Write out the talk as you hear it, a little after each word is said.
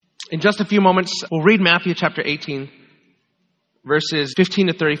In just a few moments, we'll read Matthew chapter 18, verses 15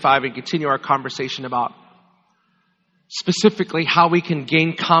 to 35, and continue our conversation about specifically how we can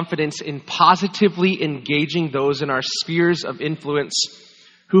gain confidence in positively engaging those in our spheres of influence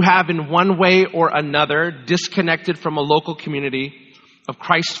who have in one way or another disconnected from a local community of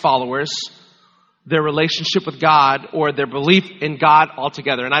Christ followers, their relationship with God, or their belief in God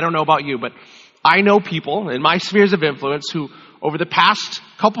altogether. And I don't know about you, but I know people in my spheres of influence who over the past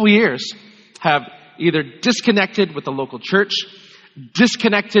couple years have either disconnected with the local church,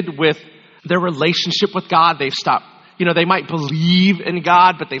 disconnected with their relationship with God. They've stopped, they might believe in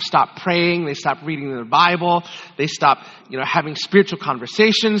God, but they've stopped praying. They stopped reading their Bible. They stopped, having spiritual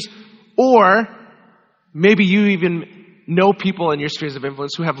conversations. Or maybe you even know people in your spheres of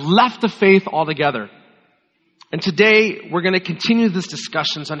influence who have left the faith altogether. And today we're going to continue these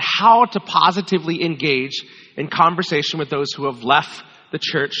discussions on how to positively engage in conversation with those who have left the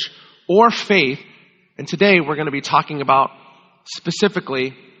church or faith. And today we're going to be talking about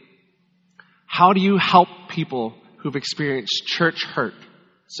specifically, how do you help people who've experienced church hurt?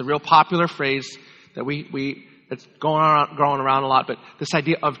 It's a real popular phrase that it's going around a lot, but this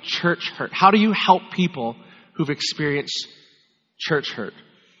idea of church hurt. How do you help people who've experienced church hurt?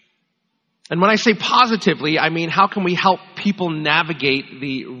 And when I say positively, I mean, how can we help people navigate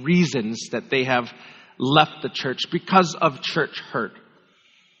the reasons that they have left the church because of church hurt?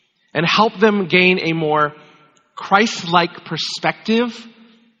 And help them gain a more Christ-like perspective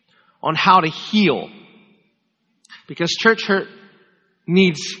on how to heal. Because church hurt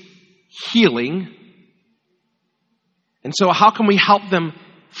needs healing. And so how can we help them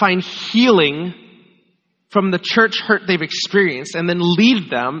find healing from the church hurt they've experienced and then lead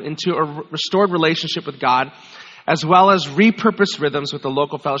them into a restored relationship with God, as well as repurposed rhythms with the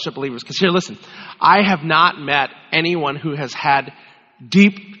local fellowship believers? Because here, listen, I have not met anyone who has had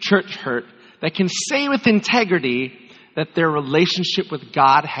deep church hurt that can say with integrity that their relationship with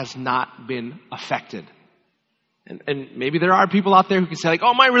God has not been affected. And maybe there are people out there who can say like,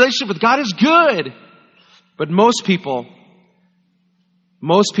 oh, my relationship with God is good. But most people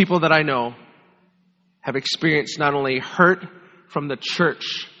that I know have experienced not only hurt from the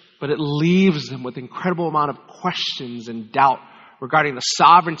church, but it leaves them with incredible amount of questions and doubt regarding the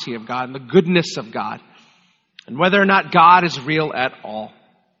sovereignty of God and the goodness of God, and whether or not God is real at all.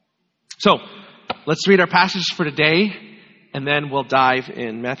 So, let's read our passage for today, and then we'll dive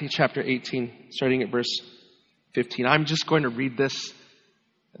in. Matthew chapter 18, starting at verse 15. I'm just going to read this,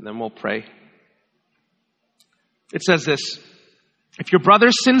 and then we'll pray. It says this: if your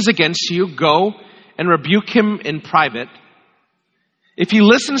brother sins against you, go and rebuke him in private. If he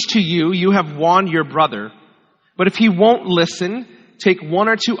listens to you, you have won your brother. But if he won't listen, take one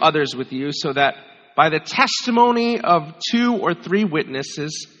or two others with you, so that by the testimony of 2 or 3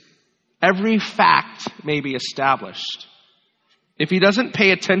 witnesses, every fact may be established. If he doesn't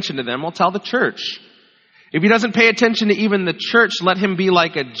pay attention to them, we'll tell the church. If he doesn't pay attention to even the church, let him be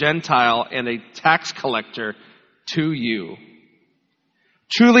like a Gentile and a tax collector to you.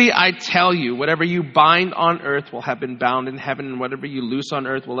 Truly, I tell you, whatever you bind on earth will have been bound in heaven, and whatever you loose on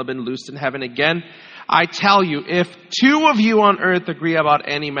earth will have been loosed in heaven. Again, I tell you, if 2 of you on earth agree about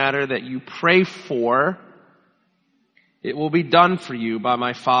any matter that you pray for, it will be done for you by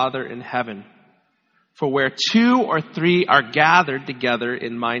my Father in heaven. For where 2 or 3 are gathered together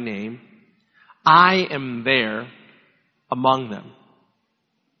in my name, I am there among them.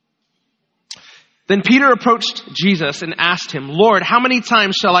 Then Peter approached Jesus and asked him, Lord, how many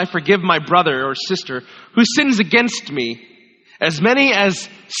times shall I forgive my brother or sister who sins against me? As many as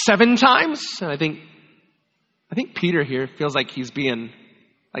 7 times? And I think Peter here feels like he's being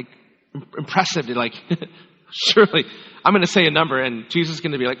like impressive. Like, surely I'm going to say a number and Jesus is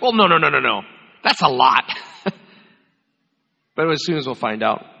going to be like, well, no. That's a lot. But as soon as we'll find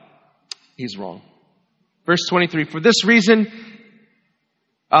out, he's wrong. Verse 23, for this reason,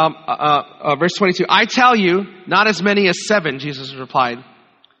 verse 22, I tell you, not as many as 7, Jesus replied,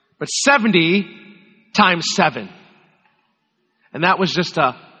 but 70 times 7. And that was just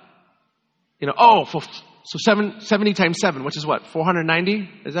so 70 times 7, which is what, 490?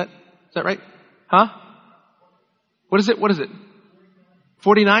 Is that right? Huh? What is it?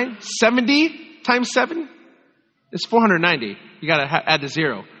 49? 70 times 7 is 490. You got to add the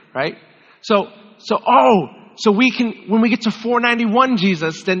 0, right? So we can, when we get to 491,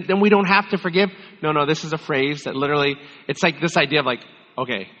 Jesus, then we don't have to forgive. No, this is a phrase that literally, it's like this idea of like,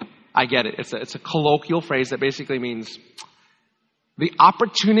 okay, I get it. It's a colloquial phrase that basically means the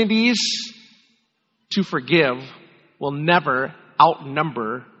opportunities to forgive will never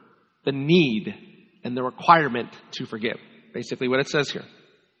outnumber the need and the requirement to forgive. Basically what it says here.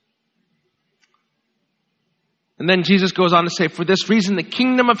 And then Jesus goes on to say, for this reason, the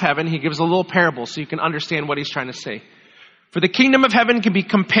kingdom of heaven, he gives a little parable so you can understand what he's trying to say. For the kingdom of heaven can be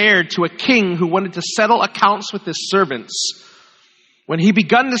compared to a king who wanted to settle accounts with his servants. When he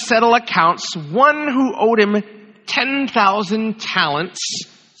begun to settle accounts, one who owed him 10,000 talents,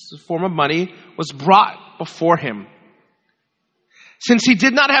 this is a form of money, was brought before him. Since he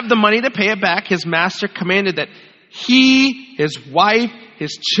did not have the money to pay it back, his master commanded that he, his wife,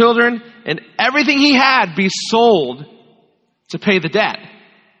 his children, and everything he had be sold to pay the debt.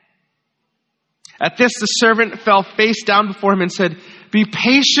 At this, the servant fell face down before him and said, be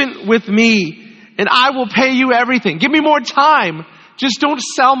patient with me, and I will pay you everything. Give me more time. Just don't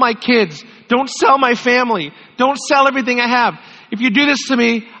sell my kids. Don't sell my family. Don't sell everything I have. If you do this to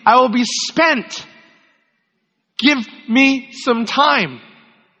me, I will be spent. Give me some time.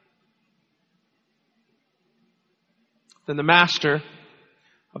 Then the master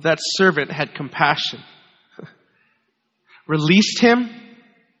of that servant had compassion, released him,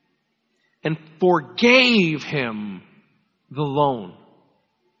 and forgave him the loan.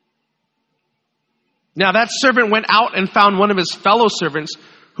 Now that servant went out and found one of his fellow servants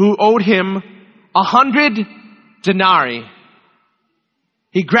who owed him 100 denarii.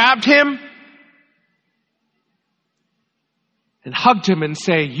 He grabbed him and hugged him and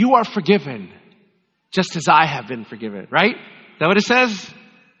say, you are forgiven, just as I have been forgiven. Right? Is that what it says?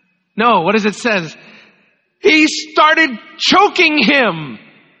 No, what does it say? He started choking him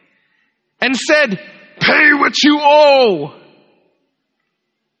and said, pay what you owe.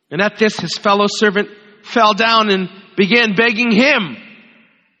 And at this, his fellow servant fell down and began begging him,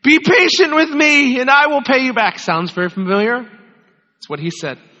 be patient with me and I will pay you back. Sounds very familiar? That's what he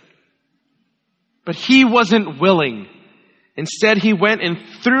said. But he wasn't willing. Instead, he went and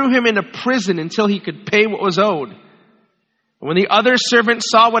threw him into prison until he could pay what was owed. And when the other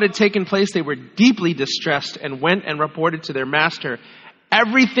servants saw what had taken place, they were deeply distressed and went and reported to their master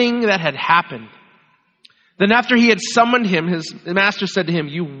everything that had happened. Then after he had summoned him, his master said to him,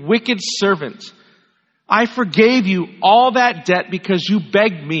 you wicked servant, I forgave you all that debt because you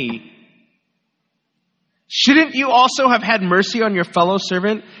begged me. Shouldn't you also have had mercy on your fellow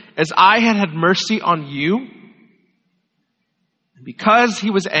servant as I had had mercy on you? Because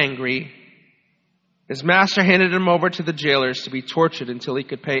he was angry, his master handed him over to the jailers to be tortured until he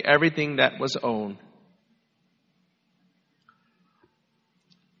could pay everything that was owed.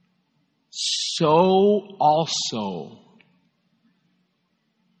 So also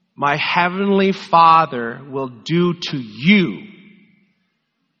my heavenly Father will do to you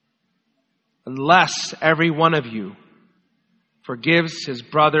unless every one of you forgives his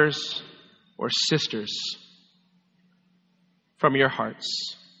brothers or sisters from your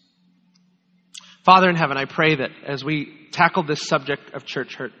hearts. Father in heaven, I pray that as we tackle this subject of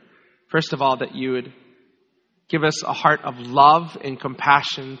church hurt, first of all, that you would give us a heart of love and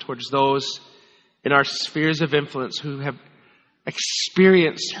compassion towards those in our spheres of influence who have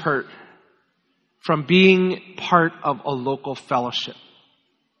experienced hurt from being part of a local fellowship.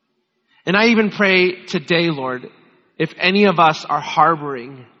 And I even pray today, Lord, if any of us are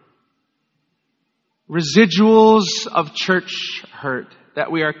harboring residuals of church hurt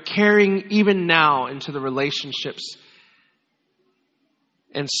that we are carrying even now into the relationships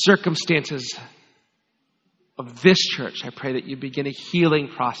and circumstances of this church, I pray that you begin a healing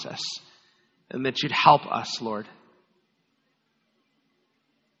process and that you'd help us, Lord.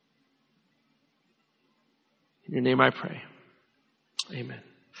 In your name I pray. Amen.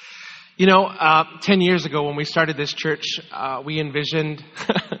 10 years ago when we started this church, we envisioned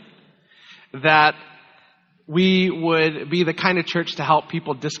that we would be the kind of church to help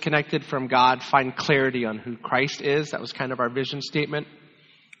people disconnected from God find clarity on who Christ is. That was kind of our vision statement.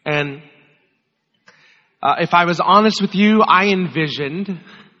 And if I was honest with you, I envisioned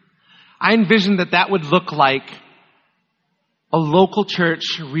that would look like a local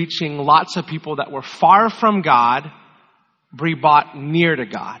church reaching lots of people that were far from God, be brought near to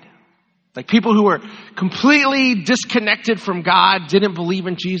God. Like people who were completely disconnected from God, didn't believe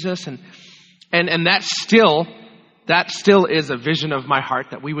in Jesus, and that still is a vision of my heart,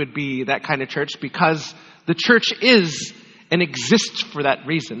 that we would be that kind of church, because the church is and exists for that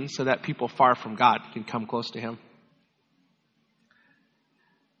reason, so that people far from God can come close to him.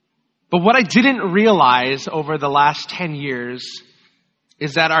 But what I didn't realize over the last 10 years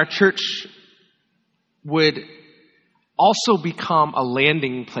is that our church would also become a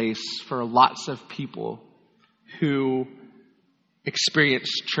landing place for lots of people who experience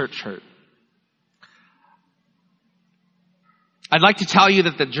church hurt. I'd like to tell you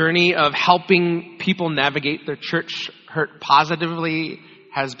that the journey of helping people navigate their church hurt positively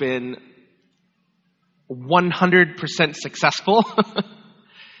has been 100% successful,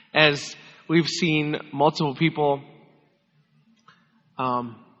 as we've seen multiple people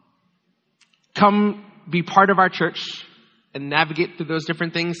come be part of our church and navigate through those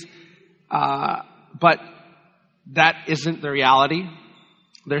different things. But that isn't the reality.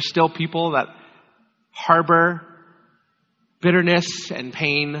 There's still people that harbor bitterness and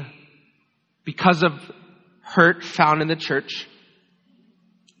pain because of hurt found in the church.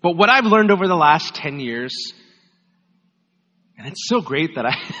 But what I've learned over the last 10 years, and it's so great that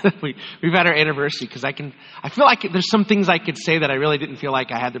we've had our anniversary, because I feel like there's some things I could say that I really didn't feel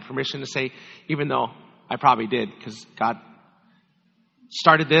like I had the permission to say, even though I probably did, because God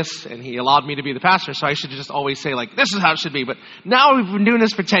started this and He allowed me to be the pastor, so I should just always say, like, this is how it should be. But now we've been doing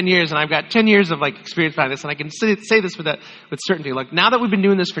this for 10 years, and I've got 10 years of experience behind this, and I can say this with certainty. Like, now that we've been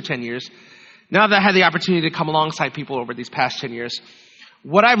doing this for 10 years, now that I had the opportunity to come alongside people over these past 10 years,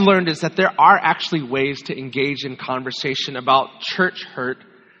 what I've learned is that there are actually ways to engage in conversation about church hurt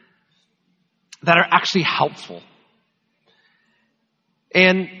that are actually helpful.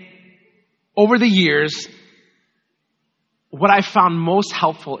 And over the years, what I found most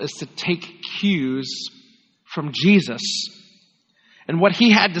helpful is to take cues from Jesus and what He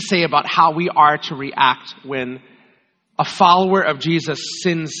had to say about how we are to react when a follower of Jesus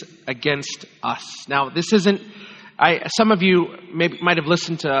sins against us. Now, this isn't... some of you might have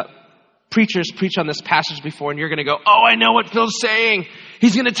listened to preachers preach on this passage before, and you're going to go, oh, I know what Phil's saying.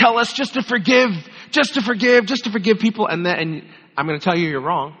 He's going to tell us just to forgive people. And I'm going to tell you you're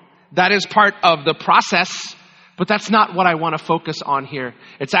wrong. That is part of the process, but that's not what I want to focus on here.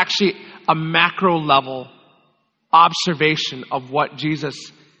 It's actually a macro level observation of what Jesus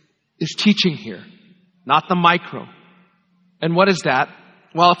is teaching here, not the micro. And what is that?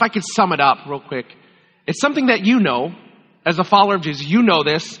 Well, if I could sum it up real quick, it's something that you know as a follower of Jesus. You know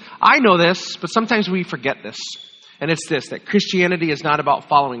this. I know this, but sometimes we forget this. And it's this, that Christianity is not about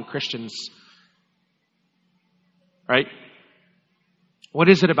following Christians. Right? What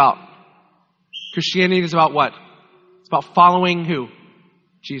is it about? Christianity is about what? It's about following who?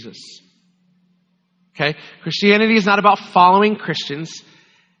 Jesus. Okay? Christianity is not about following Christians.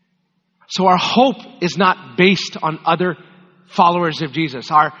 So our hope is not based on other followers of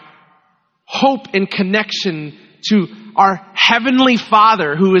Jesus. Our hope and connection to our Heavenly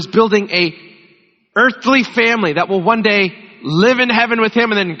Father, who is building a earthly family that will one day live in heaven with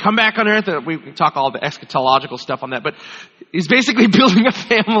Him and then come back on earth. We can talk all the eschatological stuff on that, but He's basically building a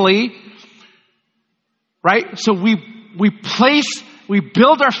family, right? So we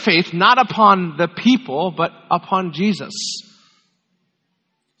build our faith not upon the people, but upon Jesus.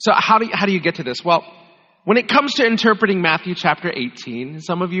 So how do you get to this? Well, when it comes to interpreting Matthew chapter 18,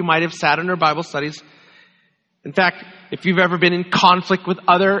 some of you might have sat in our Bible studies. In fact, if you've ever been in conflict with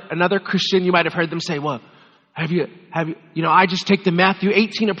another Christian, you might have heard them say, well, I just take the Matthew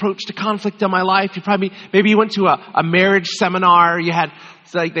 18 approach to conflict in my life. Maybe you went to a marriage seminar.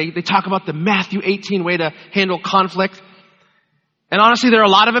 They talk about the Matthew 18 way to handle conflict. And honestly, there are a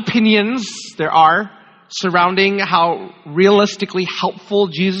lot of opinions surrounding how realistically helpful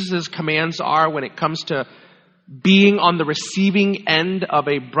Jesus' commands are when it comes to being on the receiving end of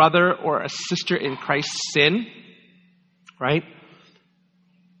a brother or a sister in Christ's sin, right?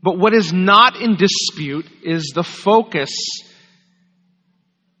 But what is not in dispute is the focus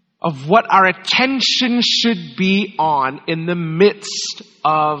of what our attention should be on in the midst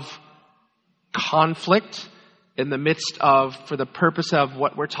of conflict, in the midst of, for the purpose of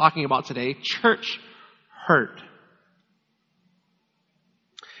what we're talking about today, church hurt.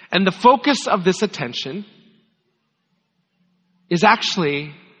 And the focus of this attention is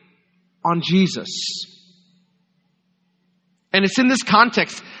actually on Jesus. And it's in this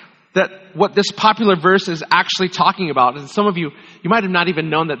context that what this popular verse is actually talking about. And some of you might have not even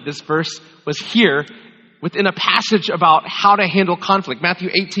known that this verse was here within a passage about how to handle conflict. Matthew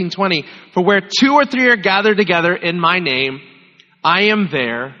 18:20, for where 2 or 3 are gathered together in my name, I am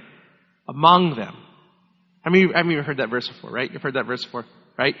there among them. I mean, you've heard that verse before, right? You've heard that verse before,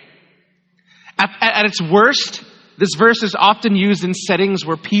 right? At its worst, this verse is often used in settings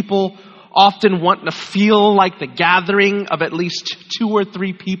where people often want to feel like the gathering of at least 2 or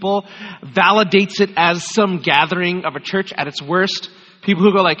 3 people validates it as some gathering of a church. At its worst, people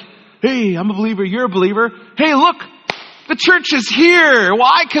who go like, hey, I'm a believer, you're a believer. Hey, look, the church is here.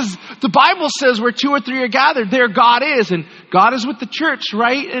 Why? Because the Bible says where 2 or 3 are gathered, there God is. And God is with the church,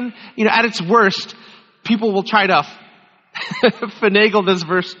 right? And, at its worst, people will try to finagle this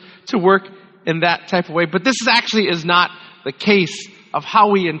verse to work in that type of way. But this is not the case of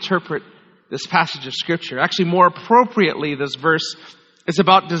how we interpret this passage of Scripture. Actually, more appropriately, this verse is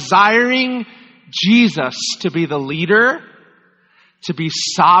about desiring Jesus to be the leader, to be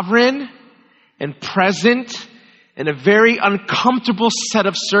sovereign and present in a very uncomfortable set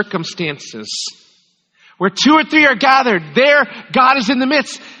of circumstances. Where 2 or 3 are gathered, there God is in the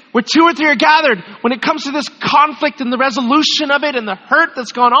midst. Where 2 or 3 are gathered, when it comes to this conflict and the resolution of it and the hurt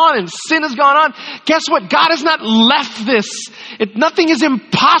that's gone on and sin has gone on, guess what? God has not left this. Nothing is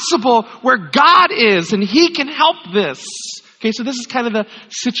impossible where God is, and He can help this. Okay, so this is kind of the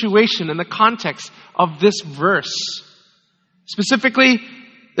situation and the context of this verse. Specifically,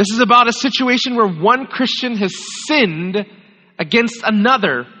 this is about a situation where one Christian has sinned against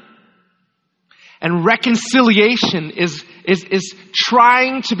another. And reconciliation is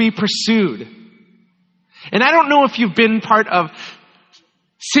trying to be pursued. And I don't know if you've been part of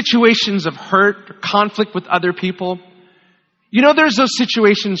situations of hurt or conflict with other people. You know, there's those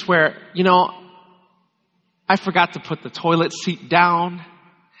situations where, I forgot to put the toilet seat down.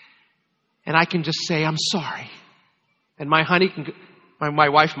 And I can just say, I'm sorry. And my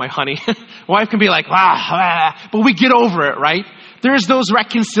wife can be like, but we get over it, right? There's those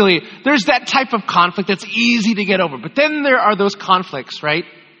reconciliations. There's that type of conflict that's easy to get over. But then there are those conflicts, right?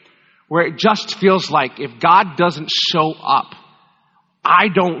 Where it just feels like if God doesn't show up, I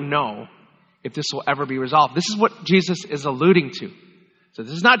don't know if this will ever be resolved. This is what Jesus is alluding to. So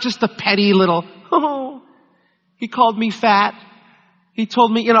this is not just a petty little, he called me fat. He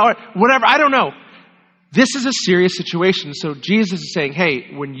told me, or whatever. I don't know. This is a serious situation. So Jesus is saying,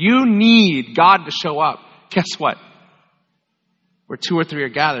 hey, when you need God to show up, guess what? Where 2 or 3 are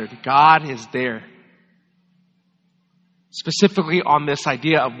gathered, God is there. Specifically on this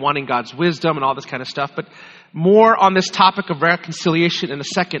idea of wanting God's wisdom and all this kind of stuff, but more on this topic of reconciliation in a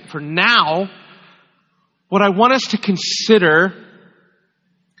second. For now, what I want us to consider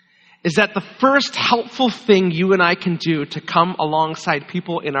is that the first helpful thing you and I can do to come alongside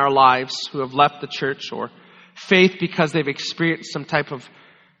people in our lives who have left the church or faith because they've experienced some type of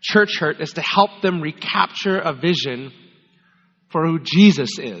church hurt is to help them recapture a vision for who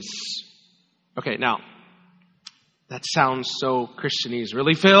Jesus is. Okay, now, that sounds so Christianese.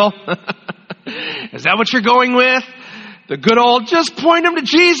 Really, Phil? Is that what you're going with? The good old, just point them to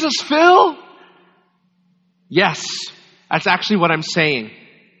Jesus, Phil? Yes, that's actually what I'm saying.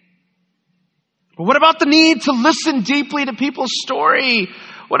 But what about the need to listen deeply to people's story?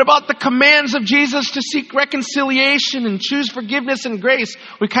 What about the commands of Jesus to seek reconciliation and choose forgiveness and grace?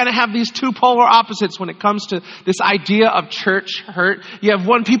 We kind of have these two polar opposites when it comes to this idea of church hurt. You have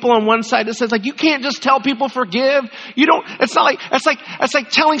people on one side that says, like, you can't just tell people forgive. It's like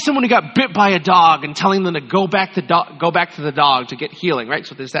telling someone who got bit by a dog and telling them to go back to the dog to get healing, right?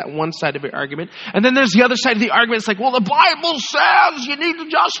 So there's that one side of the argument. And then there's the other side of the argument. It's like, well, the Bible says you need to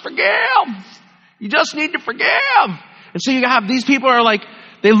just forgive. You just need to forgive. And so you have these people who are like,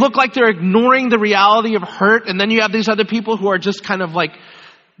 they look like they're ignoring the reality of hurt. And then you have these other people who are just kind of like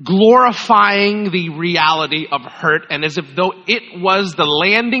glorifying the reality of hurt. And as if though it was the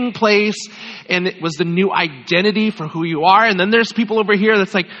landing place and it was the new identity for who you are. And then there's people over here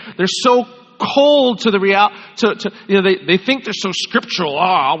that's like, they're so cold to the they think they're so scriptural.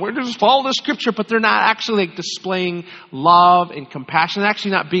 We're just follow the scripture, but they're not actually like displaying love and compassion. They're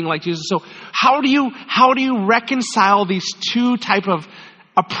actually not being like Jesus. So how do you reconcile these two type of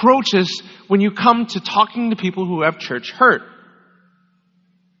approaches when you come to talking to people who have church hurt?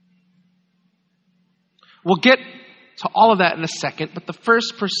 We'll get to all of that in a second, but the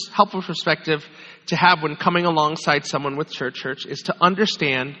first helpful perspective to have when coming alongside someone with church hurt is to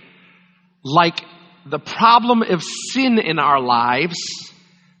understand, like the problem of sin in our lives,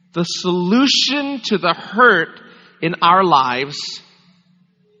 the solution to the hurt in our lives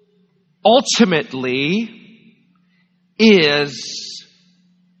ultimately is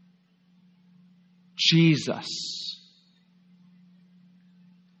Jesus.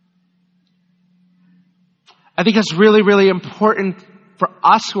 I think it's really, really important for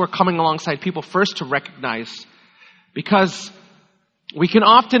us who are coming alongside people first to recognize, because we can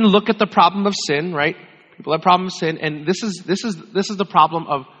often look at the problem of sin, right? People have problem of sin, and this is the problem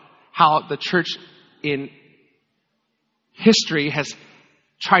of how the church in history has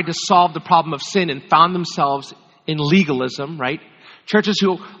tried to solve the problem of sin and found themselves in legalism, right? Churches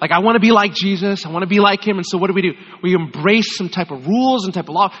who, like, I want to be like Jesus, I want to be like him, and so what do? We embrace some type of rules and type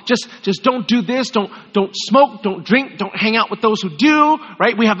of law. Just don't do this, don't smoke, don't drink, don't hang out with those who do,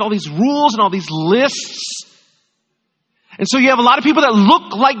 right? We have all these rules and all these lists. And so you have a lot of people that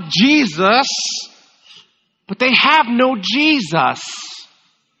look like Jesus, but they have no Jesus.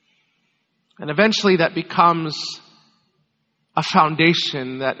 And eventually that becomes a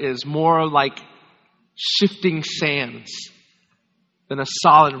foundation that is more like shifting sands than a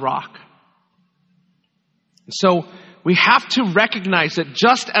solid rock. So we have to recognize that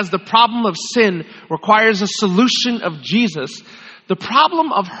just as the problem of sin requires a solution of Jesus, the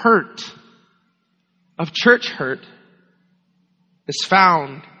problem of hurt, of church hurt,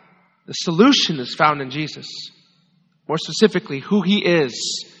 the solution is found in Jesus. More specifically, who he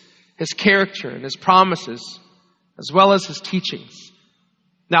is, his character and his promises, as well as his teachings.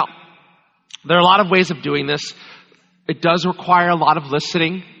 Now, there are a lot of ways of doing this. It does require a lot of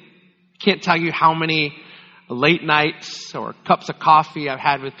listening. Can't tell you how many late nights or cups of coffee I've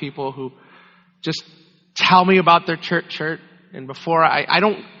had with people who just tell me about their church hurt. And before I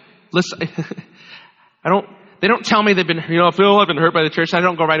don't listen, they don't tell me they've been, Phil, I've been hurt by the church. I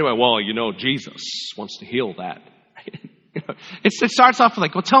don't go right away, well, Jesus wants to heal that. It starts off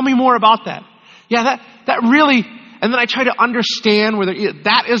like, well, tell me more about that. Yeah, that really, and then I try to understand whether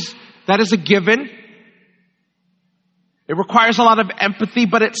that is a given. It requires a lot of empathy,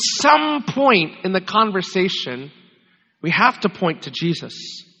 but at some point in the conversation, we have to point to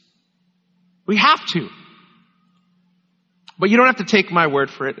Jesus. We have to. But you don't have to take my word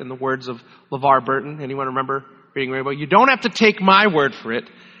for it, in the words of LeVar Burton. Anyone remember reading Rainbow? You don't have to take my word for it.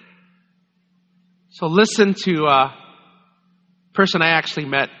 So listen to a person I actually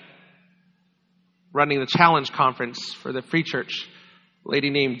met running the Challenge Conference for the Free Church, a lady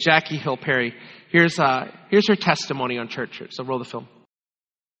named Jackie Hill Perry. Here's her testimony on church hurt. So roll the film.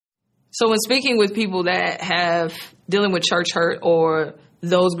 So when speaking with people that have dealing with church hurt, or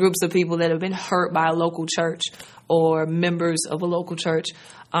those groups of people that have been hurt by a local church or members of a local church,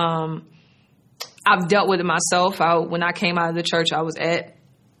 I've dealt with it myself. When I came out of the church I was at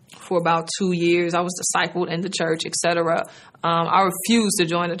for about 2 years, I was discipled in the church, etc. I refused to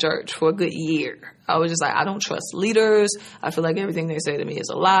join the church for a good year. I was just like, I don't trust leaders. I feel like everything they say to me is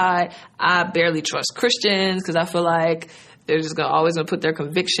a lie. I barely trust Christians because I feel like they're just always going to put their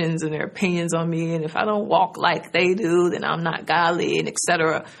convictions and their opinions on me. And if I don't walk like they do, then I'm not godly, and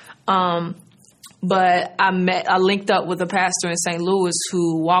etc. But I linked up with a pastor in St. Louis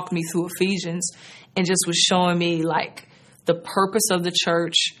who walked me through Ephesians and just was showing me like the purpose of the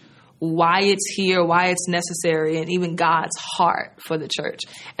church, why it's here, why it's necessary, and even God's heart for the church.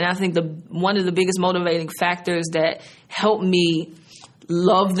 And I think one of the biggest motivating factors that helped me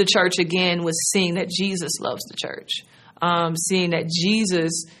love the church again was seeing that Jesus loves the church. Seeing that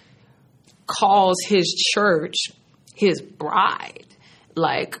Jesus calls his church his bride.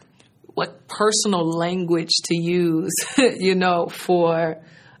 Like, what personal language to use, for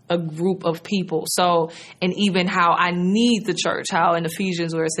a group of people. So, and even how I need the church, how in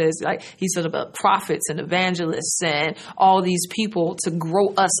Ephesians where it says, like, he said about prophets and evangelists and all these people to grow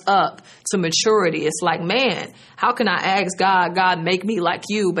us up to maturity. It's like, man, how can I ask God, make me like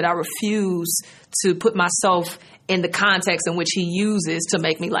you, but I refuse to put myself in the context in which he uses to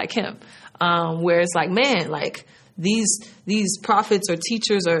make me like him. Where it's like, man, like these prophets or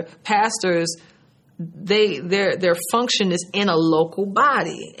teachers or pastors, their function is in a local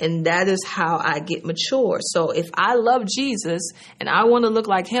body, and that is how I get mature. So if I love Jesus and I want to look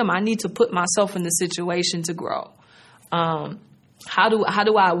like him, I need to put myself in the situation to grow. How do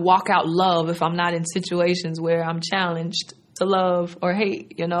I walk out love if I'm not in situations where I'm challenged to love or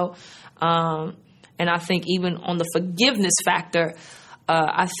hate, And I think even on the forgiveness factor,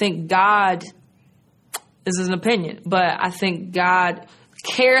 I think God, this is an opinion, but I think God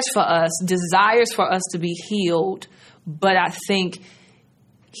cares for us, desires for us to be healed, but I think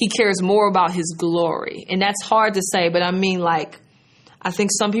he cares more about his glory. And that's hard to say, but I mean, like, I think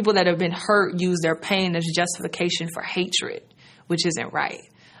some people that have been hurt use their pain as justification for hatred, which isn't right.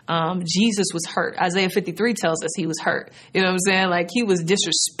 Jesus was hurt. Isaiah 53 tells us he was hurt. You know what I'm saying? Like, he was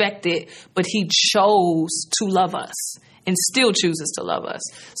disrespected, but he chose to love us and still chooses to love us.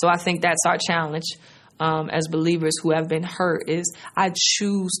 So I think that's our challenge as believers who have been hurt is I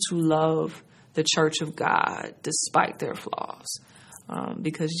choose to love the church of God despite their flaws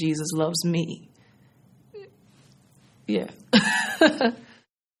because Jesus loves me. Yeah.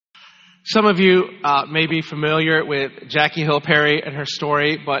 Some of you may be familiar with Jackie Hill Perry and her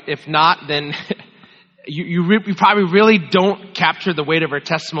story, but if not, then you probably really don't capture the weight of her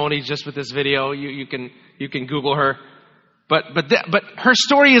testimony just with this video. You can Google her, but her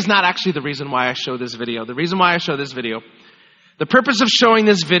story is not actually the reason why I show this video. The reason why I show this video, the purpose of showing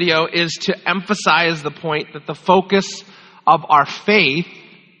this video is to emphasize the point that the focus of our faith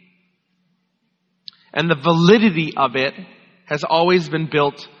and the validity of it has always been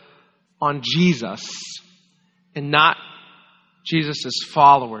built on Jesus and not Jesus'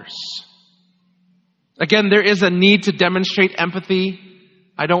 followers. Again, there is a need to demonstrate empathy.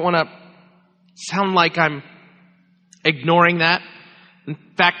 I don't want to sound like I'm ignoring that. In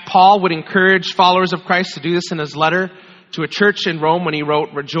fact, Paul would encourage followers of Christ to do this in his letter to a church in Rome when he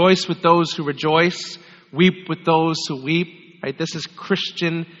wrote, "Rejoice with those who rejoice, weep with those who weep." Right? This is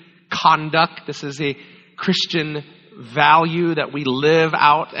Christian conduct. This is a Christian value that we live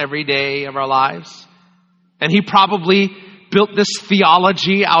out every day of our lives. And he probably built this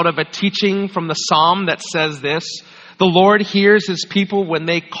theology out of a teaching from the Psalm that says this: the Lord hears his people when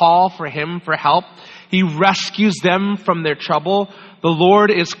they call for him for help. He rescues them from their trouble. The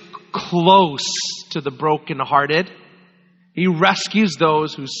Lord is close to the brokenhearted. He rescues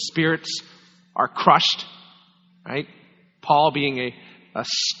those whose spirits are crushed. Right? Paul, being a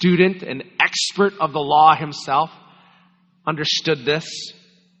student, an expert of the law himself, understood this.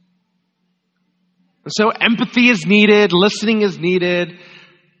 And so empathy is needed, listening is needed,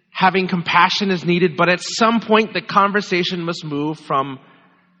 having compassion is needed, but at some point the conversation must move from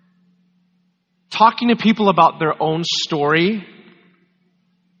talking to people about their own story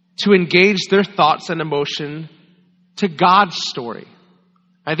to engage their thoughts and emotion to God's story.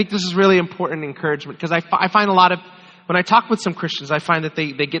 I think this is really important encouragement, because I find a lot of, when I talk with some Christians, I find that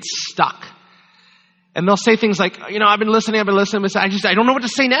they get stuck. And they'll say things like, I've been listening, I don't know what to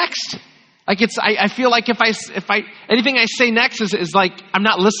say next. Like I feel like if I anything I say next is like, I'm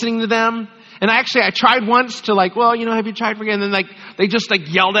not listening to them. And I tried once to have you tried forgetting? And then they just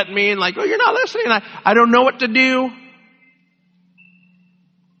yelled at me and you're not listening. And I don't know what to do.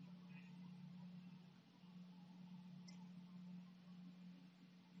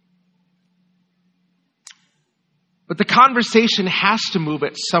 But the conversation has to move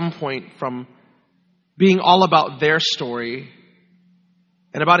at some point from being all about their story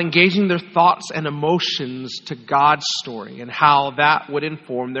and about engaging their thoughts and emotions to God's story and how that would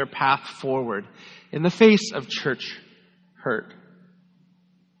inform their path forward in the face of church hurt.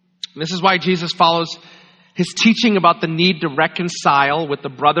 And this is why Jesus follows his teaching about the need to reconcile with the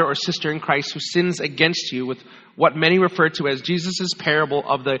brother or sister in Christ who sins against you with what many refer to as Jesus' parable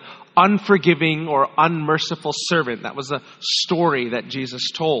of the unforgiving or unmerciful servant. That was a story that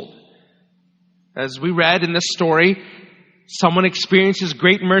Jesus told. As we read in this story, someone experiences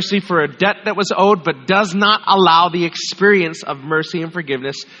great mercy for a debt that was owed, but does not allow the experience of mercy and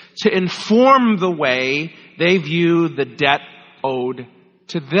forgiveness to inform the way they view the debt owed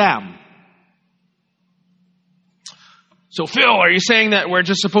to them. So, Phil, are you saying that we're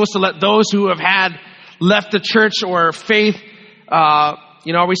just supposed to let those who have left the church or faith, are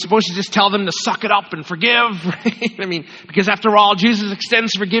we supposed to just tell them to suck it up and forgive? Right? I mean, because after all, Jesus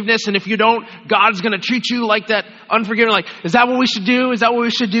extends forgiveness, and if you don't, God's going to treat you like that unforgiving. Is that what we should do? Is that what we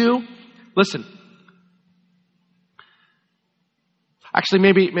should do? Listen. Actually,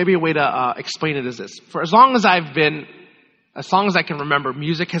 maybe a way to explain it is this. For as long as I can remember,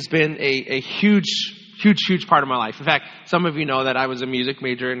 music has been a huge part of my life. In fact, some of you know that I was a music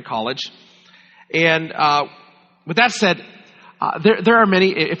major in college. And with that said, there are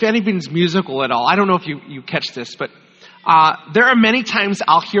many, if anything's musical at all, I don't know if you catch this, but there are many times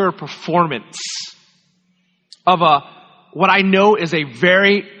I'll hear a performance of what I know is a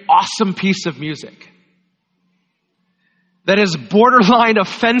very awesome piece of music that is borderline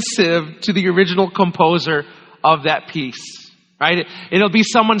offensive to the original composer of that piece. Right? It'll be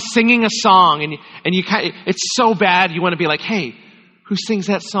someone singing a song, and it's so bad you want to be like, "Hey, who sings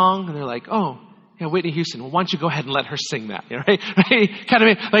that song?" And they're like, "Oh, yeah, Whitney Houston." Well, why don't you go ahead and let her sing that? Right? Kind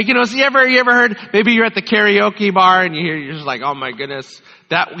of so you ever heard? Maybe you're at the karaoke bar and you're just like, "Oh my goodness,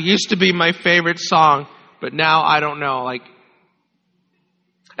 that used to be my favorite song, but now I don't know."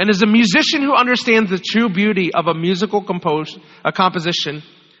 And as a musician who understands the true beauty of a musical composition.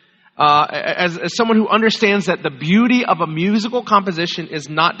 As someone who understands that the beauty of a musical composition is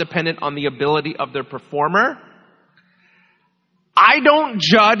not dependent on the ability of the performer, I don't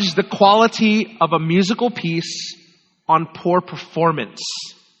judge the quality of a musical piece on poor performance.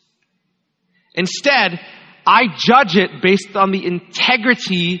 Instead, I judge it based on the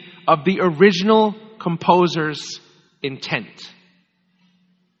integrity of the original composer's intent.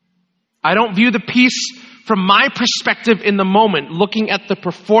 I don't view the piece from my perspective in the moment, looking at the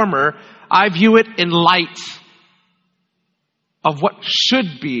performer. I view it in light of what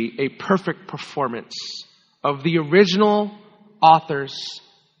should be a perfect performance of the original author's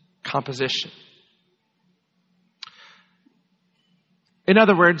composition. In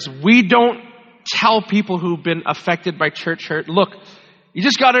other words, we don't tell people who've been affected by church hurt, "Look, you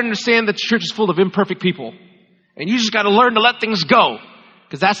just got to understand that the church is full of imperfect people, and you just got to learn to let things go,"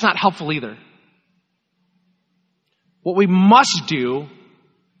 because that's not helpful either. What we must do,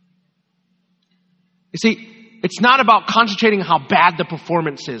 you see, it's not about concentrating on how bad the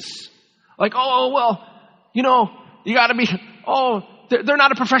performance is. You got to be, they're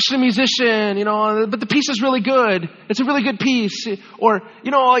not a professional musician, but the piece is really good. It's a really good piece. Or,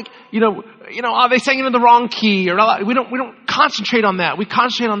 oh, they sang it in the wrong key. Or we don't concentrate on that. We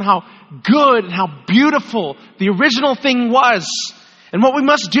concentrate on how good and how beautiful the original thing was. And what we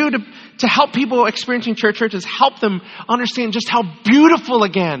must do to help people experiencing church is help them understand just how beautiful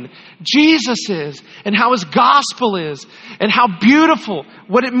again Jesus is, and how his gospel is, and how beautiful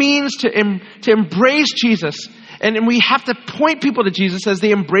what it means to embrace Jesus. And we have to point people to Jesus as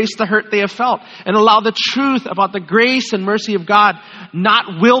they embrace the hurt they have felt and allow the truth about the grace and mercy of God,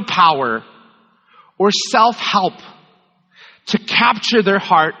 not willpower or self-help, to capture their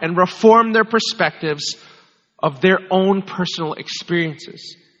heart and reform their perspectives of their own personal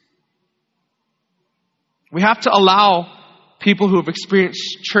experiences. We have to allow people who have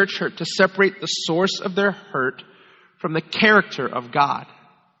experienced church hurt to separate the source of their hurt from the character of God.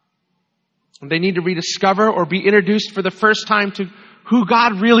 And they need to rediscover or be introduced for the first time to who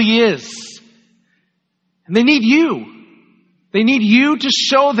God really is. And they need you. They need you to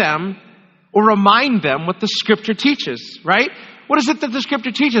show them or remind them what the Scripture teaches, right? What is it that the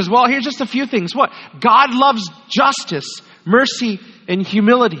Scripture teaches? Well, here's just a few things. What? God loves justice, mercy, and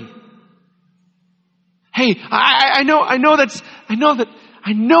humility. Hey, I know that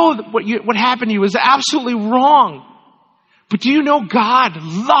what happened to you is absolutely wrong. But do you know God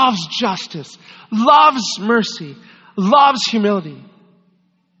loves justice, loves mercy, loves humility?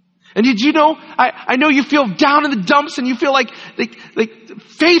 And did you know, I know you feel down in the dumps and you feel like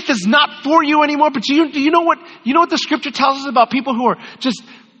faith is not for you anymore, but do you know what the Scripture tells us about people who are just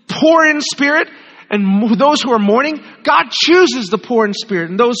poor in spirit and those who are mourning? God chooses the poor in spirit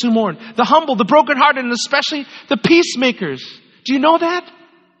and those who mourn, the humble, the brokenhearted, and especially the peacemakers. Do you know that?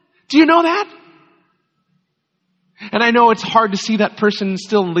 Do you know that? And I know it's hard to see that person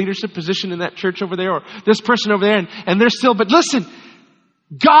still in leadership position in that church over there, or this person over there, and they're still, but listen,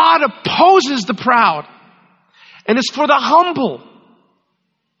 God opposes the proud and is for the humble.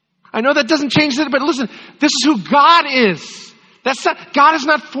 I know that doesn't change it, but listen, this is who God is. God is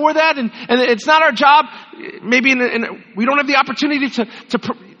not for that, and it's not our job. Maybe we don't have the opportunity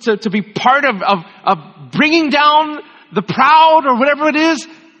to be part of bringing down the proud or whatever it is,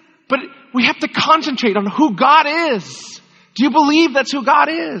 but we have to concentrate on who God is. Do you believe that's who God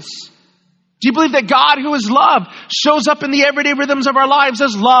is? Do you believe that God, who is love, shows up in the everyday rhythms of our lives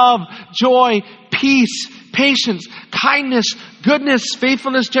as love, joy, peace, patience, kindness, goodness,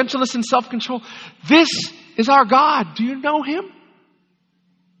 faithfulness, gentleness, and self-control? This is our God. Do you know him?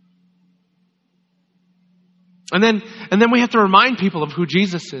 And then we have to remind people of who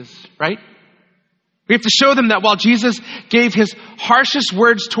Jesus is, right? We have to show them that while Jesus gave his harshest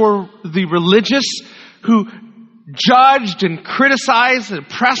words toward the religious who judged and criticized and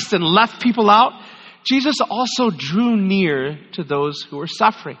oppressed and left people out, Jesus also drew near to those who were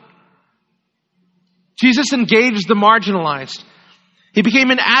suffering. Jesus engaged the marginalized. He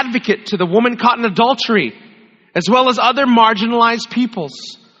became an advocate to the woman caught in adultery, as well as other marginalized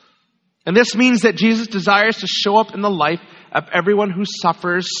peoples. And this means that Jesus desires to show up in the life of everyone who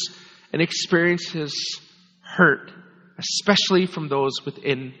suffers and experiences hurt, especially from those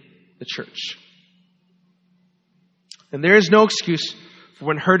within the church. And there is no excuse for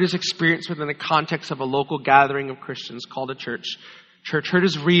when hurt is experienced within the context of a local gathering of Christians called a church. Church hurt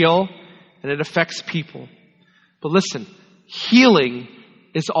is real and it affects people. But listen, healing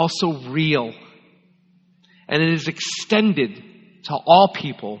is also real. And it is extended to all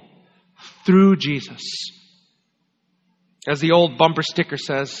people through Jesus. As the old bumper sticker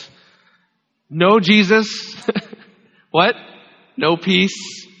says, no Jesus, what? No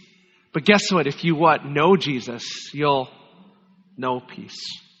peace. But guess what? If you what? Know Jesus, you'll know peace.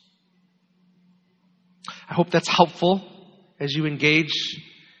 I hope that's helpful as you engage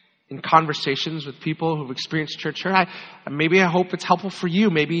in conversations with people who've experienced church hurt. I hope it's helpful for you,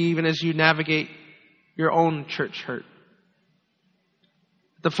 maybe even as you navigate your own church hurt.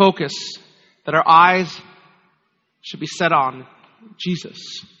 The focus that our eyes should be set on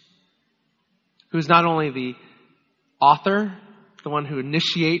Jesus, who is not only the author, the one who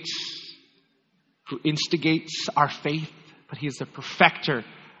initiates, who instigates our faith, but he is the perfecter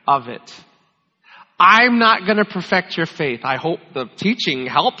of it. I'm not going to perfect your faith. I hope the teaching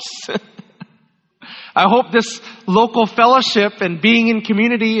helps. I hope this local fellowship and being in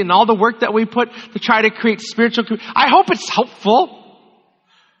community and all the work that we put to try to create spiritual community, I hope it's helpful.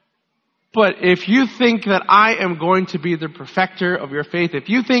 But if you think that I am going to be the perfecter of your faith, if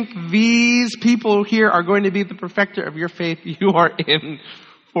you think these people here are going to be the perfecter of your faith, you are in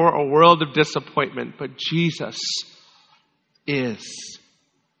for a world of disappointment. But Jesus is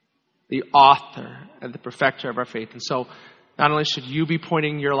the author and the perfecter of our faith. And so not only should you be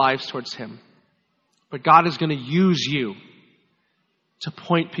pointing your lives towards him, but God is going to use you to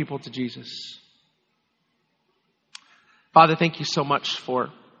point people to Jesus. Father, thank you so much for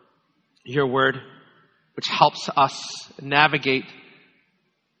your word, which helps us navigate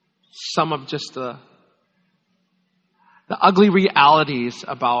some of just the ugly realities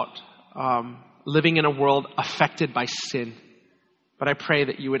about living in a world affected by sin. But I pray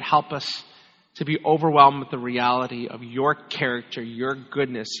that you would help us to be overwhelmed with the reality of your character, your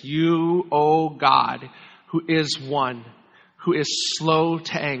goodness. You, O God, who is one, who is slow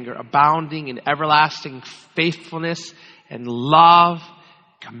to anger, abounding in everlasting faithfulness and love,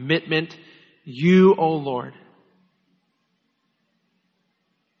 commitment. You, O Lord,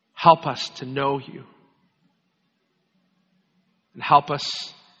 help us to know you. And help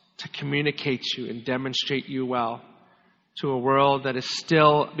us to communicate you and demonstrate you well to a world that is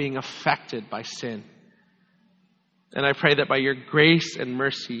still being affected by sin. And I pray that by your grace and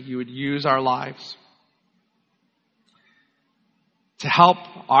mercy, you would use our lives to help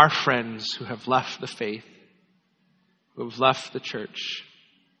our friends who have left the faith, who have left the church.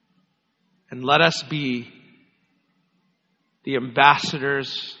 And let us be the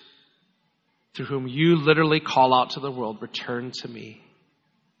ambassadors through whom you literally call out to the world, return to me.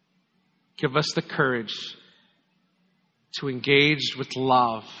 Give us the courage to engage with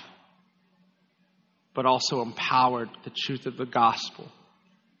love, but also empowered with the truth of the gospel,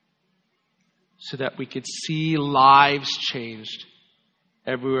 so that we could see lives changed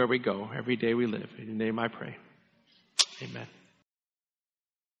everywhere we go, every day we live. In your name I pray. Amen.